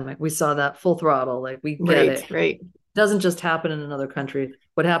pandemic. We saw that full throttle. Like, we get it. right, right. Doesn't just happen in another country.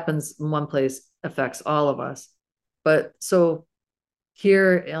 What happens in one place affects all of us. But so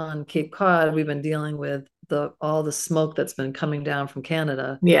here on Cape Cod, we've been dealing with all the smoke that's been coming down from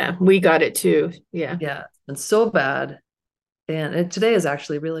Canada. Yeah, we got it too. Yeah. Yeah, it's been so bad. And today is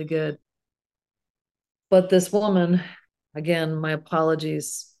actually really good. But this woman, again, my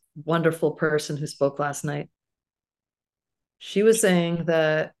apologies, wonderful person who spoke last night. She was saying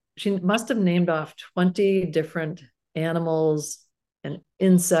that she must have named off 20 different animals and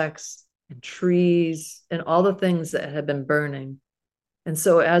insects and trees and all the things that had been burning. And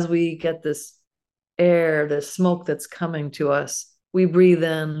so as we get this air, this smoke that's coming to us, we breathe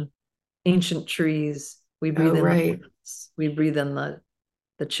in ancient trees, we breathe Oh, in right. we breathe in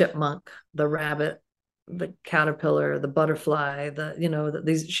the chipmunk, the rabbit, the caterpillar, the butterfly,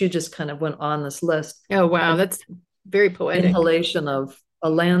 these she just kind of went on this list. Oh, wow. And That's very poetic. inhalation of a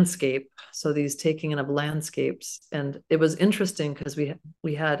landscape. So these taking in of landscapes. And it was interesting because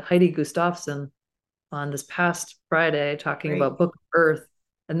we had Heidi Gustafson on this past Friday talking Right. about Book of Earth.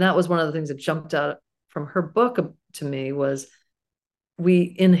 And that was one of the things that jumped out from her book to me was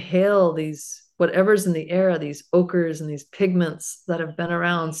we inhale these whatever's in the air, these ochres and these pigments that have been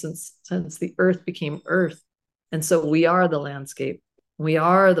around since the earth became earth. And so we are the landscape. We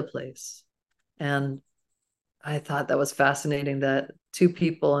are the place. And I thought that was fascinating that two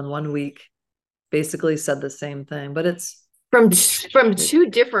people in 1 week basically said the same thing, but From two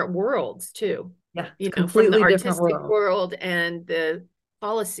different worlds too. yeah, it's You know, from the completely different artistic world. world and the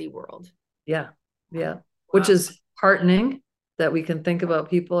policy world. Yeah. Yeah. Which Wow. is heartening that we can think about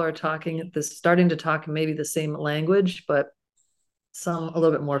people are talking this, starting to talk maybe the same language, but some a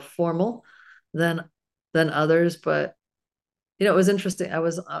little bit more formal than others. But it was interesting. I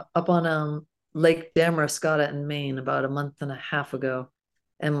was up on Lake Damariscotta in Maine about a month and a half ago,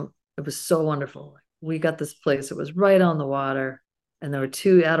 and it was so wonderful. We got this place. It was right on the water, and there were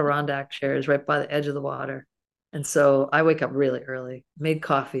two Adirondack chairs right by the edge of the water. And so I wake up really early, made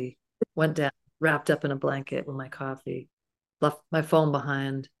coffee, went down, wrapped up in a blanket with my coffee, left my phone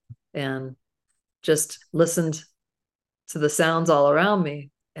behind, and just listened to the sounds all around me.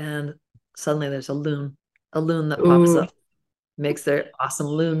 And suddenly there's a loon that pops Ooh. up, makes their awesome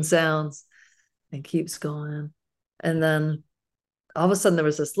loon sounds and keeps going. And then all of a sudden there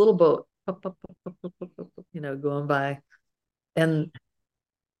was this little boat, going by. And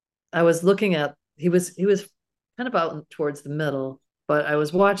I was looking at, he was kind of out towards the middle, but I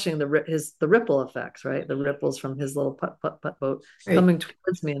was watching the ripple effects, right? The ripples from his little putt boat Right. coming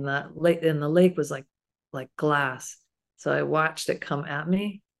towards me, and that lake, and the lake was like glass. So I watched it come at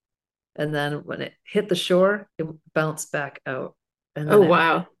me, and then when it hit the shore, it bounced back out, and Oh, then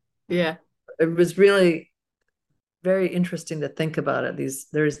wow. Yeah. it was really very interesting to think about it.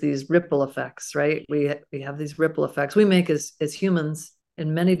 There's these ripple effects, right? We have these ripple effects we make as humans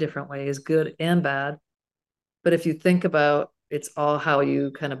in many different ways, good and bad. But if you think about, it's all how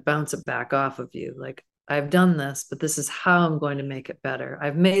you kind of bounce it back off of you. Like, I've done this, but this is how I'm going to make it better.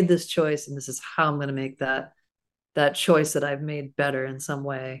 I've made this choice, and this is how I'm going to make that choice that I've made better in some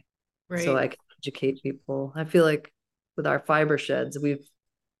way, so Right. I can educate people. I feel like with our fiber sheds,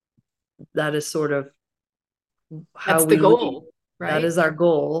 that is sort of how That's the we lead. goal, That right? is our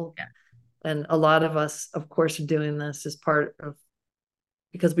goal. Yeah. And a lot of us, of course, are doing this as part of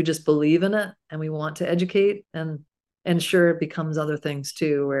because we just believe in it and we want to educate, and sure, it becomes other things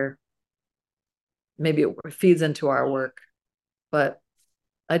too, where maybe it feeds into our work. But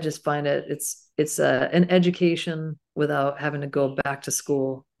I just find it's an education without having to go back to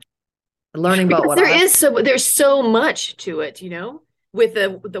school, learning about Because what I there's so much to it, with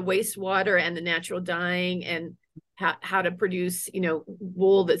the wastewater and the natural dyeing and how to produce,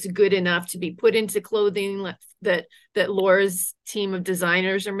 wool that's good enough to be put into clothing that Laura's team of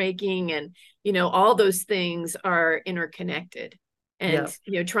designers are making, and all those things are interconnected, and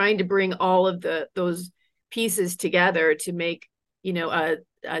yeah, trying to bring all of those pieces together to make a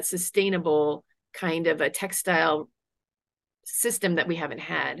sustainable kind of a textile system that we haven't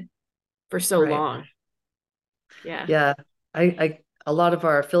had for so right, long. Yeah. yeah. I a lot of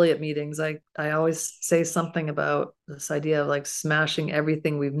our affiliate meetings, I always say something about this idea of like smashing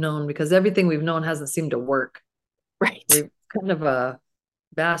everything we've known, because everything we've known hasn't seemed to work. Right. We've kind of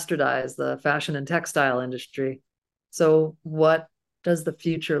bastardized the fashion and textile industry. So what does the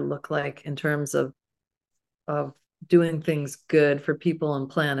future look like in terms of doing things good for people and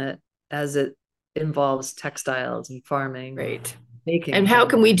planet as it involves textiles and farming, Right. And making how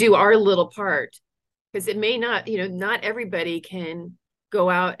things? can we do our little part? Because it may not, not everybody can go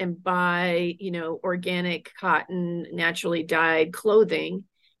out and buy, organic cotton, naturally dyed clothing,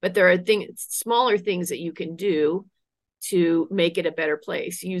 but there are smaller things that you can do to make it a better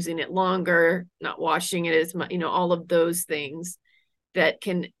place, using it longer, not washing it as much, all of those things. that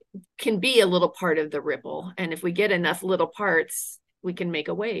can be a little part of the ripple. And if we get enough little parts, we can make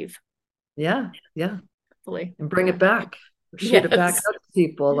a wave, Yeah. Yeah. hopefully. And bring it back, shoot it back Yes, out to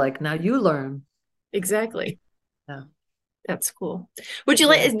people. Like, now you learn. exactly. Yeah. That's cool. Yeah. Would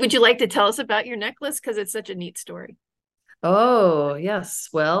you like to tell us about your necklace? Because it's such a neat story. Oh, yes.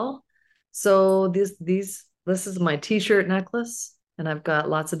 Well, so this is my t-shirt necklace, and I've got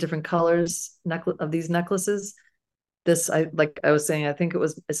lots of different colors of these necklaces. This, I like I was saying, I think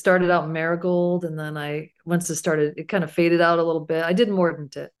it started out marigold, and then once it started, it kind of faded out a little bit. I did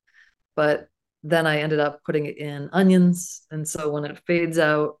mordant it, but then I ended up putting it in onions. And so when it fades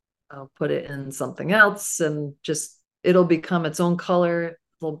out, I'll put it in something else, and just it'll become its own color.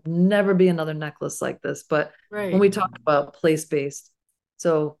 There'll never be another necklace like this. But when Right. we talk about place-based,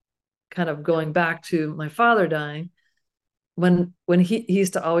 so kind of going back to my father dying, when he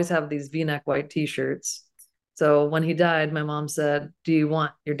used to always have these V-neck white t-shirts. So when he died, my mom said, "Do you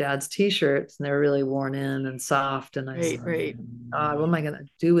want your dad's t-shirts?" And they were really worn in and soft. And I Right, said, right. "God, what am I gonna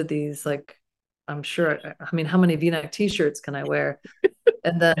do with these?" Like, I'm sure. I mean, how many V-neck t-shirts can I wear?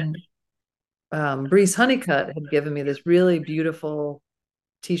 And then Breeze Honeycutt had given me this really beautiful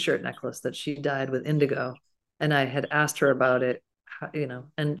t-shirt necklace that she dyed with indigo, and I had asked her about it,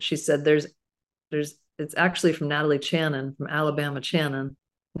 and she said, "There's it's actually from Natalie Channon from Alabama Channon.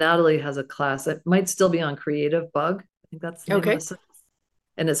 Natalie has a class that might still be on Creative Bug. I think that's the name of the Okay. site,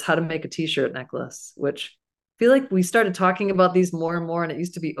 and it's how to make a t-shirt necklace, which I feel like we started talking about these more and more, and it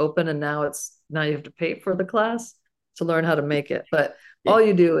used to be open, and now you have to pay for the class to learn how to make it. But all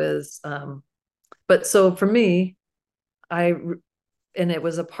you do is, but so for me, I and it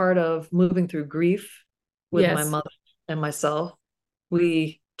was a part of moving through grief with my Yes. mother and myself.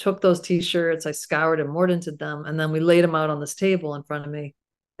 We took those t-shirts, I scoured and mordanted them, and then we laid them out on this table in front of me,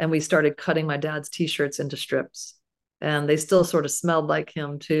 and we started cutting my dad's t-shirts into strips. And they still sort of smelled like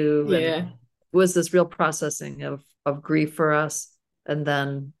him too. And it Yeah. was this real processing of grief for us. And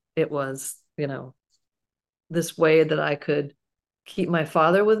then it was, this way that I could keep my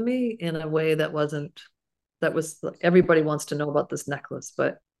father with me in a way that was everybody wants to know about this necklace,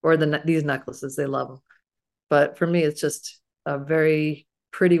 or these necklaces, they love them. But for me, it's just a very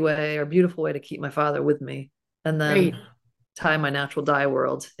pretty way or beautiful way to keep my father with me, and Right. then tie my natural dye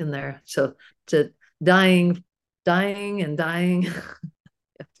world in there. So to dying, dying and dying,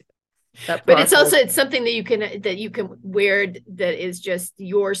 that But it's process. also it's something that you can wear that is just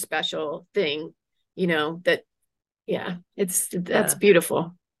your special thing, that yeah, that's Yeah.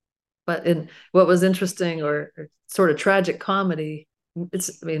 beautiful. But in what was interesting or sort of tragic comedy, I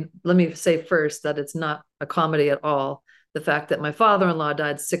mean, let me say first that it's not a comedy at all. The fact that my father-in-law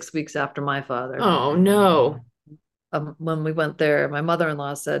died 6 weeks after my father. Oh no. When we went there, my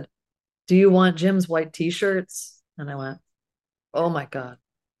mother-in-law said, "Do you want Jim's white t-shirts?" And I went, "Oh my God."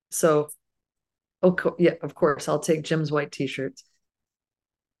 So, yeah, of course, I'll take Jim's white t-shirts.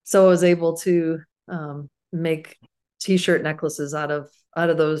 So I was able to make t-shirt necklaces out of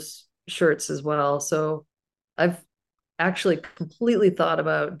those shirts as well. So I've actually completely thought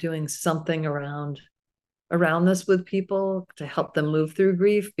about doing something around this with people to help them move through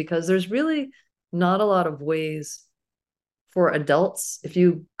grief, because there's really not a lot of ways for adults. If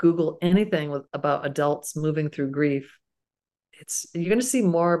you Google anything about adults moving through grief, you're going to see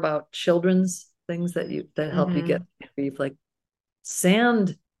more about children's things that help you get Hmm. grief, like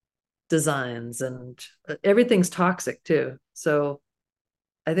sand designs, and everything's toxic too. So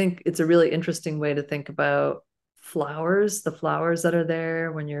I think it's a really interesting way to think about the flowers that are there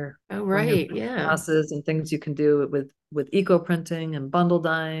Oh when you're right. Yeah. classes, and things you can do with eco printing and bundle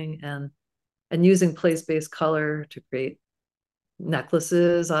dyeing, and using place-based color to create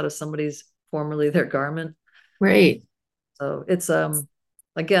necklaces out of somebody's formerly their garment. Right. So it's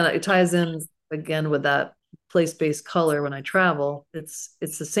again, it ties in again with that place-based color. When I travel, it's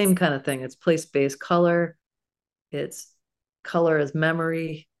the same kind of thing. It's place-based color. It's color as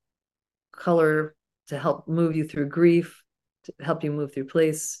memory, color to help move you through grief, to help you move through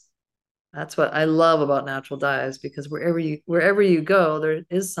place. That's what I love about natural dyes, because wherever you go, there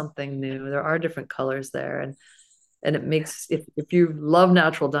is something new. There are different colors there, and it makes, if you love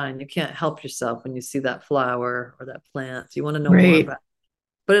natural dyeing, you can't help yourself when you see that flower or that plant. You want to know more Right. about it.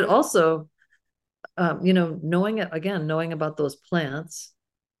 But it also, knowing about those plants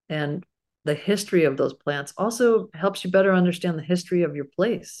and the history of those plants also helps you better understand the history of your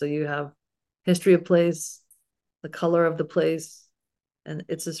place. So you have history of place, the color of the place, and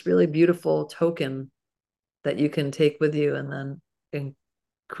it's this really beautiful token that you can take with you, and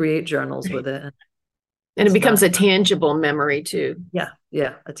create journals Right. with it. And And it it's becomes not, a tangible memory too. yeah,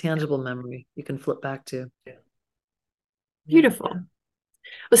 yeah, a tangible memory you can flip back to. Yeah. Beautiful.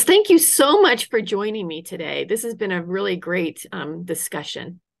 Well, thank you so much for joining me today. This has been a really great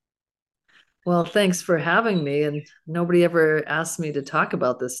discussion. Well, thanks for having me. And nobody ever asked me to talk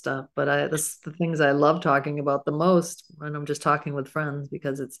about this stuff, but this is the things I love talking about the most when I'm just talking with friends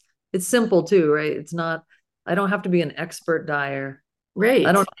because it's simple too, right? It's not, I don't have to be an expert dyer. I Right,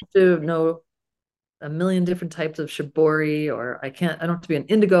 don't have to know a million different types of shibori, or I don't have to be an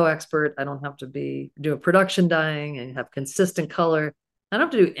indigo expert. I don't have to be do a production dyeing and have consistent color. I don't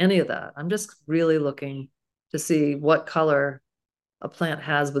have to do any of that. I'm just really looking to see what color a plant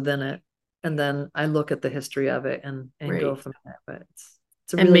has within it. And then I look at the history of it and go right. from there. But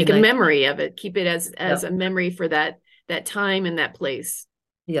it's a And really make a nice, memory of it. Keep it as yeah. a memory for that time and that place.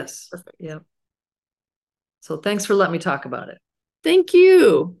 Yes. Perfect. Yeah. So thanks for letting me talk about it. Thank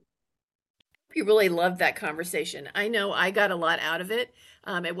you. You really loved that conversation. I know I got a lot out of it.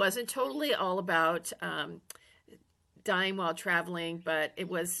 It wasn't totally all about dying while traveling, but it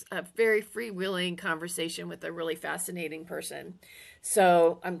was a very freewheeling conversation with a really fascinating person.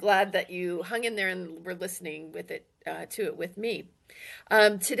 So I'm glad that you hung in there and were listening with it to it with me.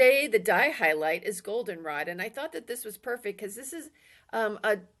 Today, the dye highlight is goldenrod, and I thought that this was perfect because this is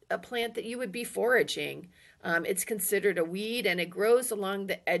a plant that you would be foraging. It's considered a weed and it grows along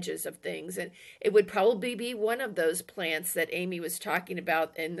the edges of things. And it would probably be one of those plants that Amy was talking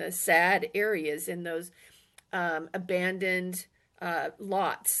about in the sad areas, in those abandoned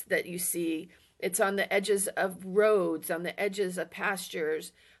lots that you see. It's on the edges of roads, on the edges of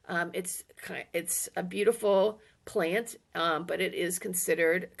pastures. It's a beautiful plant, but it is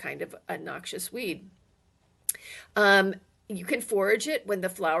considered kind of a noxious weed. Um, you can forage it when the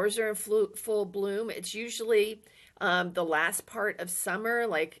flowers are in full bloom. It's usually the last part of summer,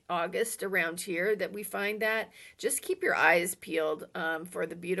 like August around here, that we find that. Just keep your eyes peeled for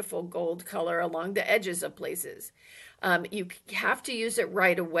the beautiful gold color along the edges of places. You have to use it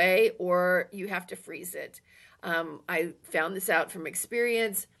right away or you have to freeze it. I found this out from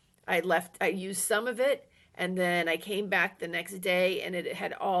experience. I used some of it and then I came back the next day and it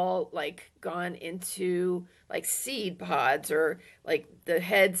had all like gone into like seed pods or like the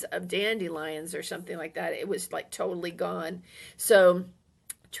heads of dandelions or something like that. It was like totally gone. So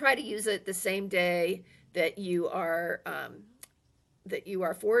try to use it the same day that you are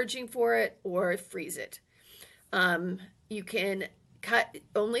foraging for it or freeze it. You can cut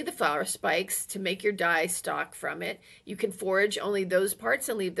only the flower spikes to make your dye stock from it. You can forage only those parts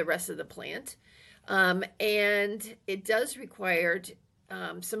and leave the rest of the plant. And it does require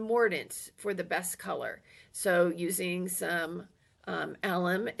some mordant for the best color. So using some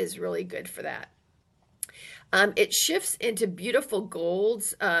alum is really good for that. It shifts into beautiful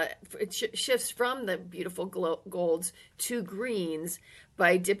golds. It shifts from the beautiful golds to greens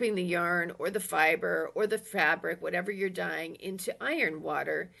by dipping the yarn or the fiber or the fabric, whatever you're dyeing, into iron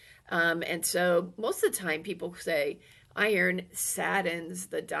water. And so most of the time people say iron saddens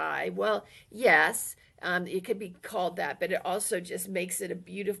the dye. Well, yes, it could be called that, but it also just makes it a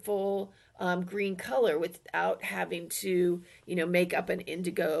beautiful green color without having to, make up an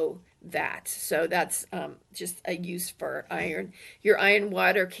indigo vat. So that's just a use for iron. Your iron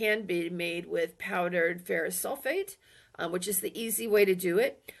water can be made with powdered ferrous sulfate, which is the easy way to do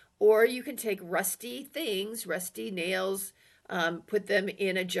it. Or you can take rusty things, rusty nails, put them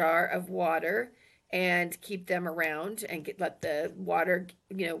in a jar of water and keep them around and let the water,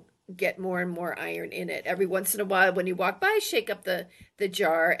 get more and more iron in it. Every once in a while, when you walk by, shake up the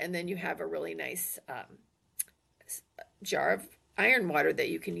jar, and then you have a really nice jar of iron water that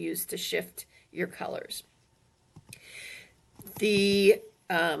you can use to shift your colors. The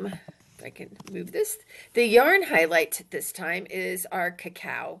if I can move this, the yarn highlight this time is our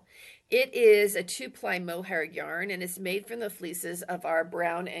cacao. It is a 2-ply mohair yarn and it's made from the fleeces of our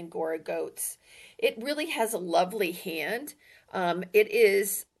brown Angora goats. It really has a lovely hand. It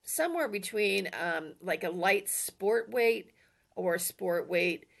is somewhere between like a light sport weight or sport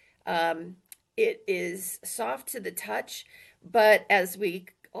weight. It is soft to the touch, but as we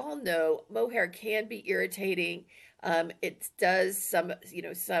all know, mohair can be irritating. It does some,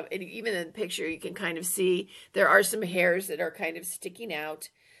 and even in the picture, you can kind of see there are some hairs that are kind of sticking out.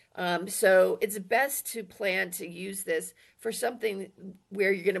 So it's best to plan to use this for something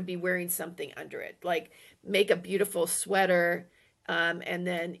where you're going to be wearing something under it, like make a beautiful sweater. And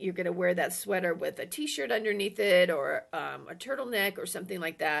then you're going to wear that sweater with a t-shirt underneath it or a turtleneck or something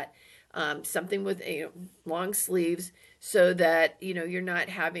like that. Something with long sleeves so that you're not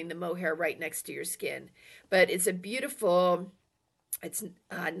having the mohair right next to your skin. But it's a beautiful. It's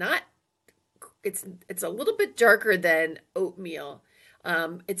not. It's a little bit darker than oatmeal.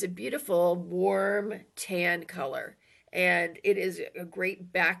 It's a beautiful warm tan color, And it is a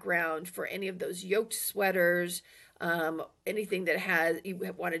great background for any of those yoked sweaters, anything that has you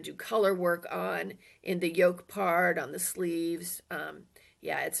want to do color work on in the yoke part, on the sleeves.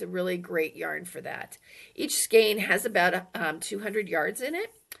 Yeah, it's a really great yarn for that. Each skein has about 200 yards in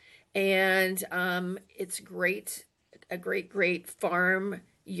it, and it's a great farm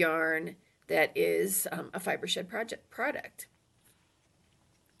yarn that is a fiber shed project product.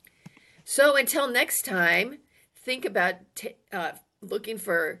 So until next time, think about looking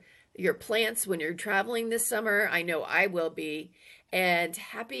for your plants when you're traveling this summer. I know I will be. And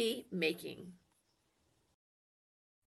happy making.